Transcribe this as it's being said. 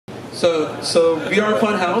So VR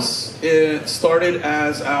Funhouse, it started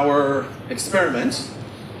as our experiment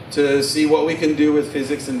to see what we can do with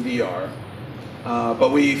physics in VR.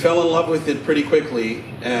 But we fell in love with it pretty quickly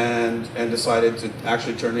and decided to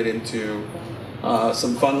actually turn it into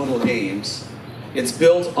some fun little games. It's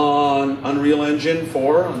built on Unreal Engine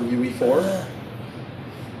 4, on UE4.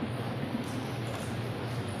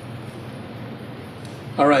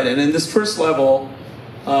 All right, and in this first level,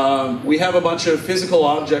 we have a bunch of physical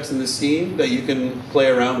objects in the scene that you can play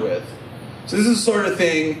around with. So this is the sort of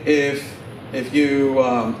thing, if you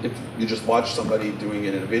just watch somebody doing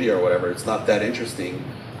it in a video or whatever, it's not that interesting.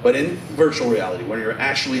 But in virtual reality, when you're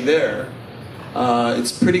actually there,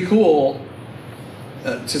 it's pretty cool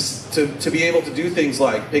to be able to do things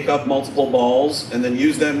like pick up multiple balls and then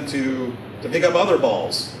use them to pick up other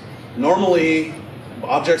balls. Normally,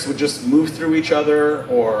 objects would just move through each other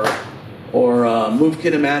or move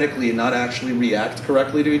kinematically and not actually react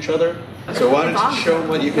correctly to each other. So why don't you show them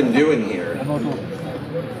what you can do in here?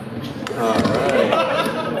 All right.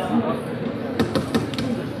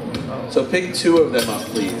 So pick 2 of them up,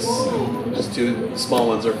 please. Just 2 small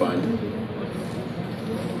ones are fine.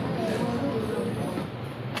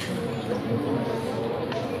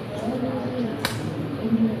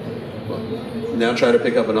 Now try to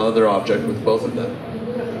pick up another object with both of them.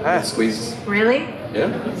 Squeeze. Really? Yeah.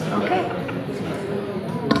 Okay.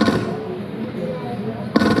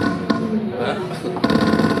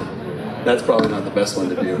 That's probably not the best one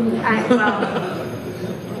to do. Well.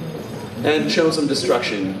 And show some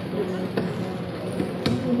destruction.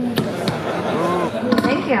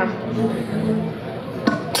 Thank you.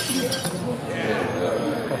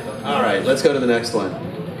 All right, let's go to the next one.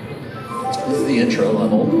 This is the intro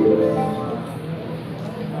level.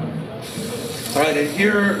 All right, and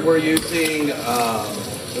here we're using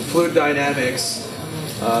the fluid dynamics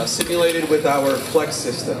simulated with our Flex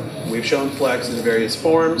system. We've shown Flex in various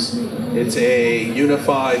forms. It's a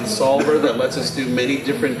unified solver that lets us do many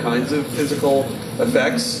different kinds of physical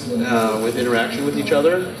effects with interaction with each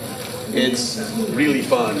other. It's really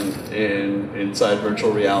fun inside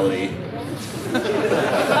virtual reality.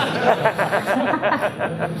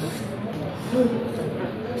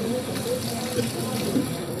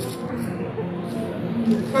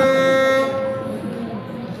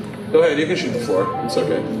 Go ahead, you can shoot the floor. It's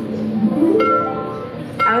okay.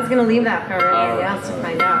 I was going to leave that for everybody else to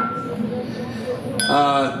find out.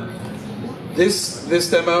 This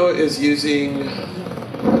demo is using,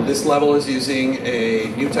 this level is using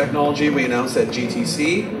a new technology we announced at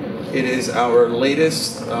GTC. It is our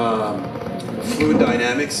latest fluid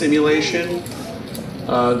dynamics simulation.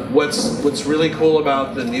 What's really cool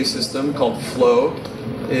about the new system called Flow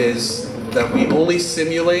is that we only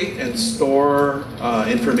simulate and store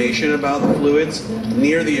information about the fluids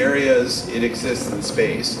near the areas it exists in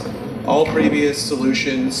space. All previous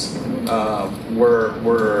solutions were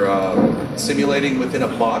simulating within a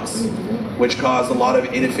box, which caused a lot of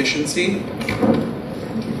inefficiency.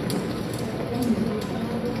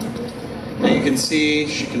 And you can see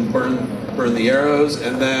she can burn the arrows,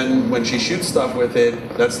 and then when she shoots stuff with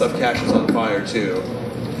it, that stuff catches on fire too.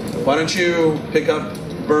 Why don't you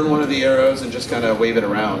burn one of the arrows and just kind of wave it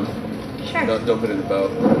around. Sure. Don't put it in a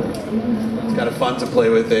boat. It's kind of fun to play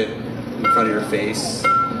with it in front of your face.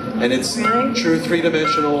 And it's true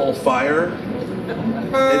 3-dimensional fire.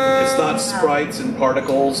 It's not sprites and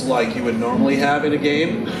particles like you would normally have in a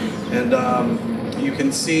game. And you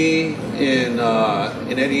can see in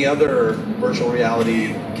any other virtual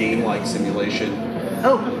reality game-like simulation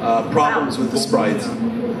problems with the sprites.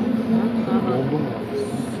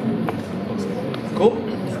 Cool.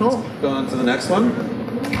 Cool. Go on to the next one.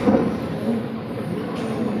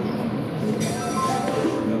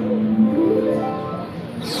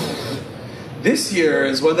 This here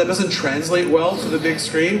is one that doesn't translate well to the big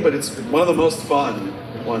screen, but it's one of the most fun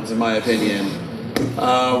ones in my opinion.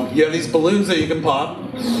 You have these balloons that you can pop.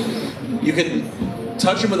 You can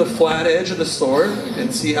touch them with a flat edge of the sword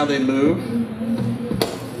and see how they move.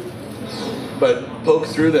 But poke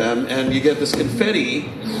through them and you get this confetti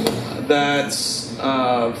that's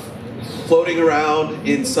floating around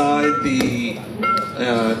inside the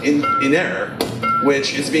in air,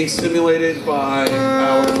 which is being simulated by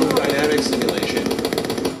our fluid dynamics simulation.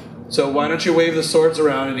 So why don't you wave the swords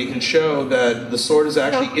around and you can show that the sword is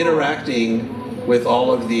actually interacting with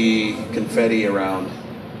all of the confetti around.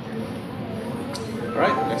 All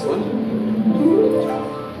right, next one.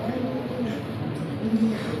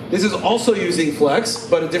 This is also using Flex,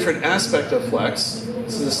 but a different aspect of Flex.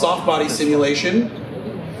 This is a soft body simulation,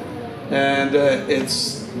 and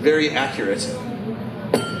it's very accurate.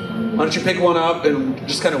 Why don't you pick one up and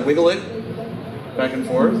just kind of wiggle it back and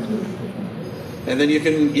forth. And then you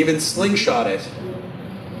can even slingshot it.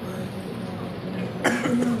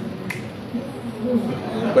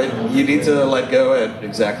 But you need to let go at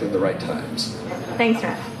exactly the right times. Thanks,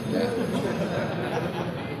 Ref. Yeah.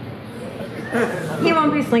 He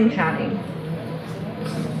won't be slingshotting.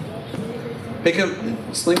 Pick up,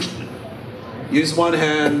 use one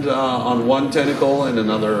hand on one tentacle and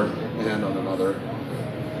another hand on another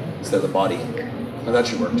instead of the body. And that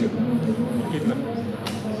should work too.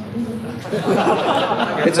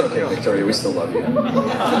 It's okay, Victoria, we still love you. Thanks.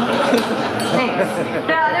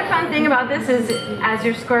 The other fun thing about this is as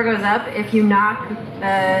your score goes up, if you knock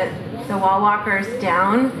the wall walkers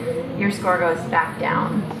down, your score goes back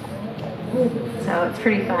down. So it's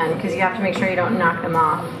pretty fun because you have to make sure you don't knock them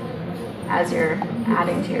off as you're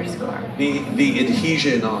adding to your score. The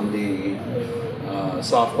adhesion on the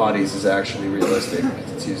soft bodies is actually realistic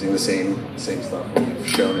because it's using the same stuff we've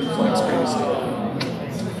shown in Flex previously.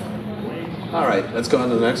 All right, let's go on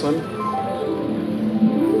to the next one.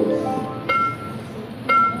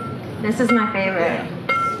 This is my favorite.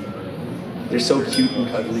 They're so cute and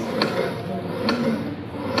cuddly.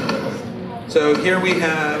 So here we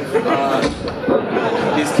have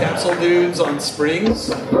these capsule dudes on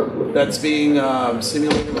springs that's being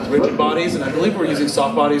simulated with rigid bodies, and I believe we're using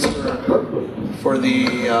soft bodies for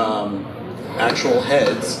the actual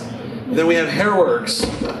heads. And then we have HairWorks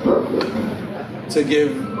to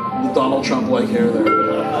give the Donald Trump-like hair there.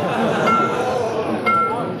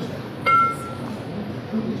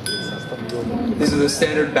 This is a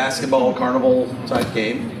standard basketball carnival type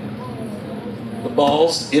game. The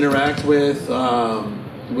balls interact with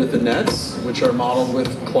the nets, which are modeled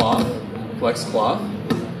with cloth, flex cloth.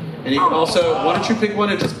 And you can also, why don't you pick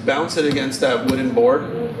one and just bounce it against that wooden board?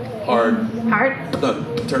 Hard. Hard? No,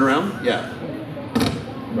 turn around? Yeah.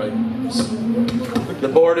 Right. The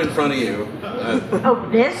board in front of you. Oh,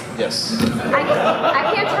 this? Yes.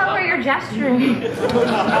 I can't tell where you're gesturing.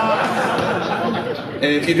 And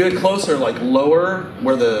if you do it closer, like lower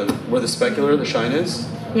where the specular, the shine is.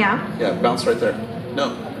 Yeah? Yeah, bounce right there.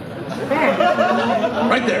 No. There.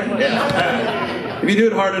 Right there. Yeah. If you do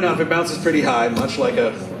it hard enough, it bounces pretty high, much like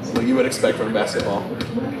what you would expect from basketball.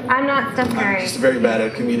 I'm not Steph Curry. I'm just very bad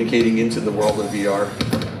at communicating into the world of VR.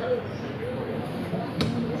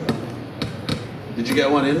 Did you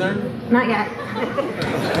get one in there? Not yet.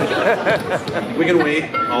 We can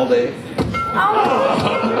wait all day. Oh!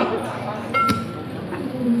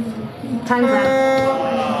 Time's up.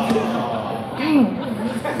 Dang.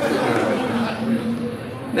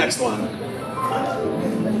 Next one.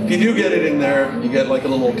 If you do get it in there, you get like a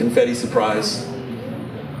little confetti surprise.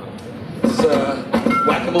 It's a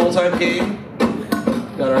whack-a-mole type game.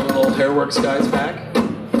 Got our little HairWorks guys back.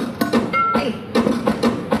 Hey.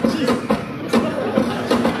 Jeez.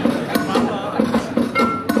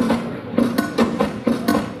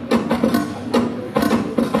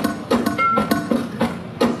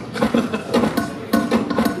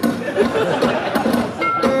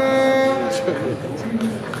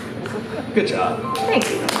 Good job. Thanks.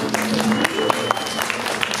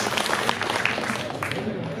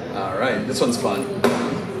 All right, this one's fun.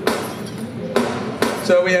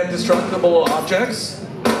 So we have destructible objects,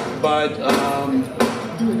 but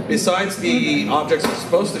besides the objects we're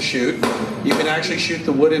supposed to shoot, you can actually shoot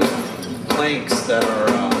the wooden planks that are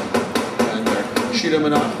in there. Shoot them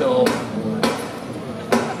enough, they'll... Oh,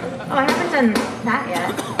 I haven't done that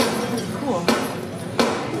yet. Cool.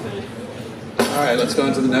 All right, let's go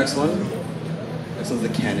into the next one. This is the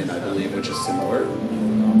cannon, I believe, which is similar.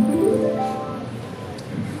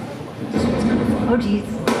 This one's kind of fun. Oh, geez.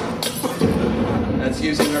 That's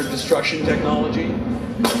using our destruction technology.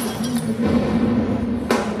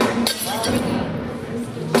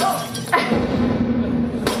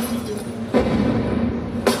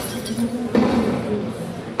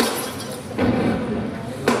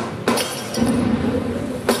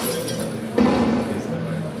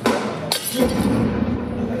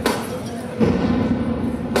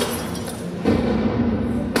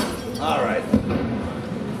 All right.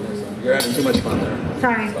 You're having too much fun there.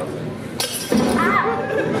 Sorry. Stop.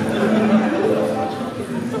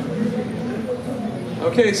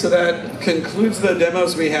 Okay, so that concludes the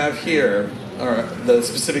demos we have here, or the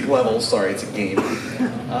specific levels. Sorry, it's a game.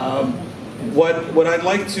 What I'd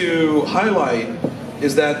like to highlight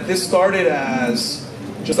is that this started as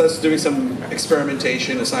just us doing some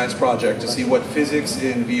experimentation, a science project, to see what physics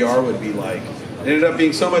in VR would be like. It ended up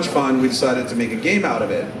being so much fun, we decided to make a game out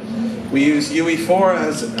of it. We used UE4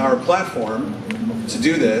 as our platform to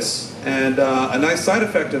do this, and a nice side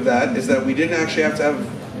effect of that is that we didn't actually have to have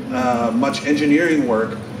much engineering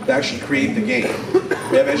work to actually create the game.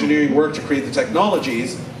 We have engineering work to create the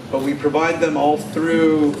technologies, but we provide them all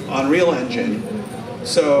through Unreal Engine.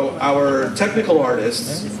 So our technical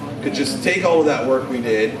artists could just take all of that work we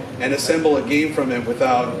did and assemble a game from it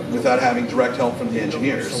without having direct help from the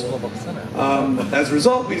engineers. As a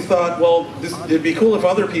result, we thought, well, it'd be cool if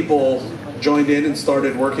other people joined in and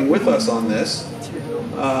started working with us on this.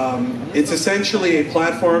 It's essentially a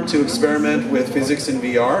platform to experiment with physics in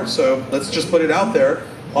VR, so let's just put it out there.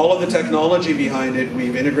 All of the technology behind it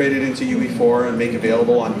we've integrated into UE4 and make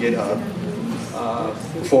available on GitHub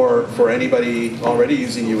for anybody already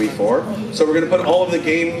using UE4. So we're going to put all of the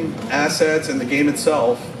game assets and the game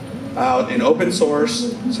itself out in open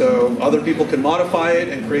source so other people can modify it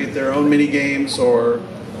and create their own mini games or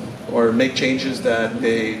make changes that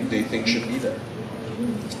they think should be there.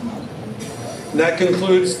 That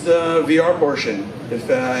concludes the VR portion. If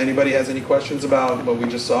anybody has any questions about what we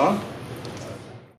just saw.